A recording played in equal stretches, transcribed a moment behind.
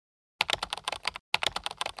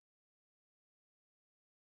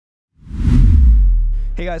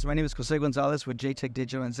Hey guys, my name is Jose Gonzalez with JTech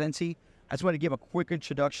Digital and Zenty. I just want to give a quick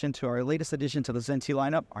introduction to our latest addition to the Zenty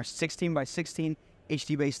lineup, our 16x16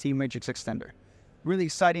 HDBASET Matrix Extender. Really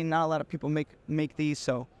exciting, not a lot of people make these,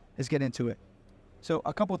 so let's get into it. So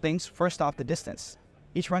a couple things. First off, the distance.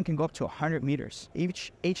 Each run can go up to 100 meters.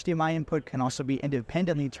 Each HDMI input can also be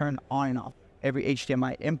independently turned on and off. Every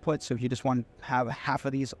HDMI input, so if you just want to have half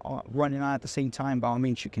of these running on at the same time, by all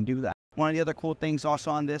means, you can do that. One of the other cool things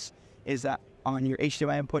also on this is that on your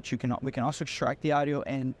HDMI inputs, we can also extract the audio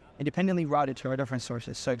and independently route it to our different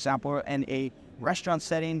sources. So example, in a restaurant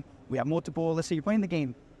setting, we have multiple, let's say you're playing the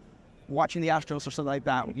game, watching the Astros or something like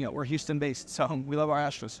that. You know, we're Houston based, so we love our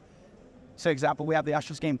Astros. So example, we have the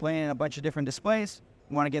Astros game playing in a bunch of different displays.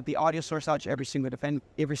 We want to get the audio source out to every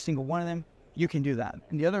single one of them. You can do that.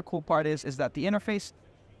 And the other cool part is that the interface,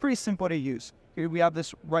 pretty simple to use. Here we have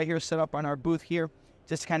this right here set up on our booth here,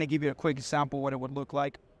 just to kind of give you a quick example of what it would look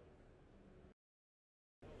like.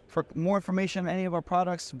 For more information on any of our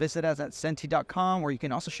products, visit us at Zenty.com, or you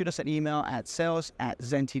can also shoot us an email at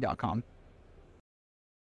sales@Zenty.com.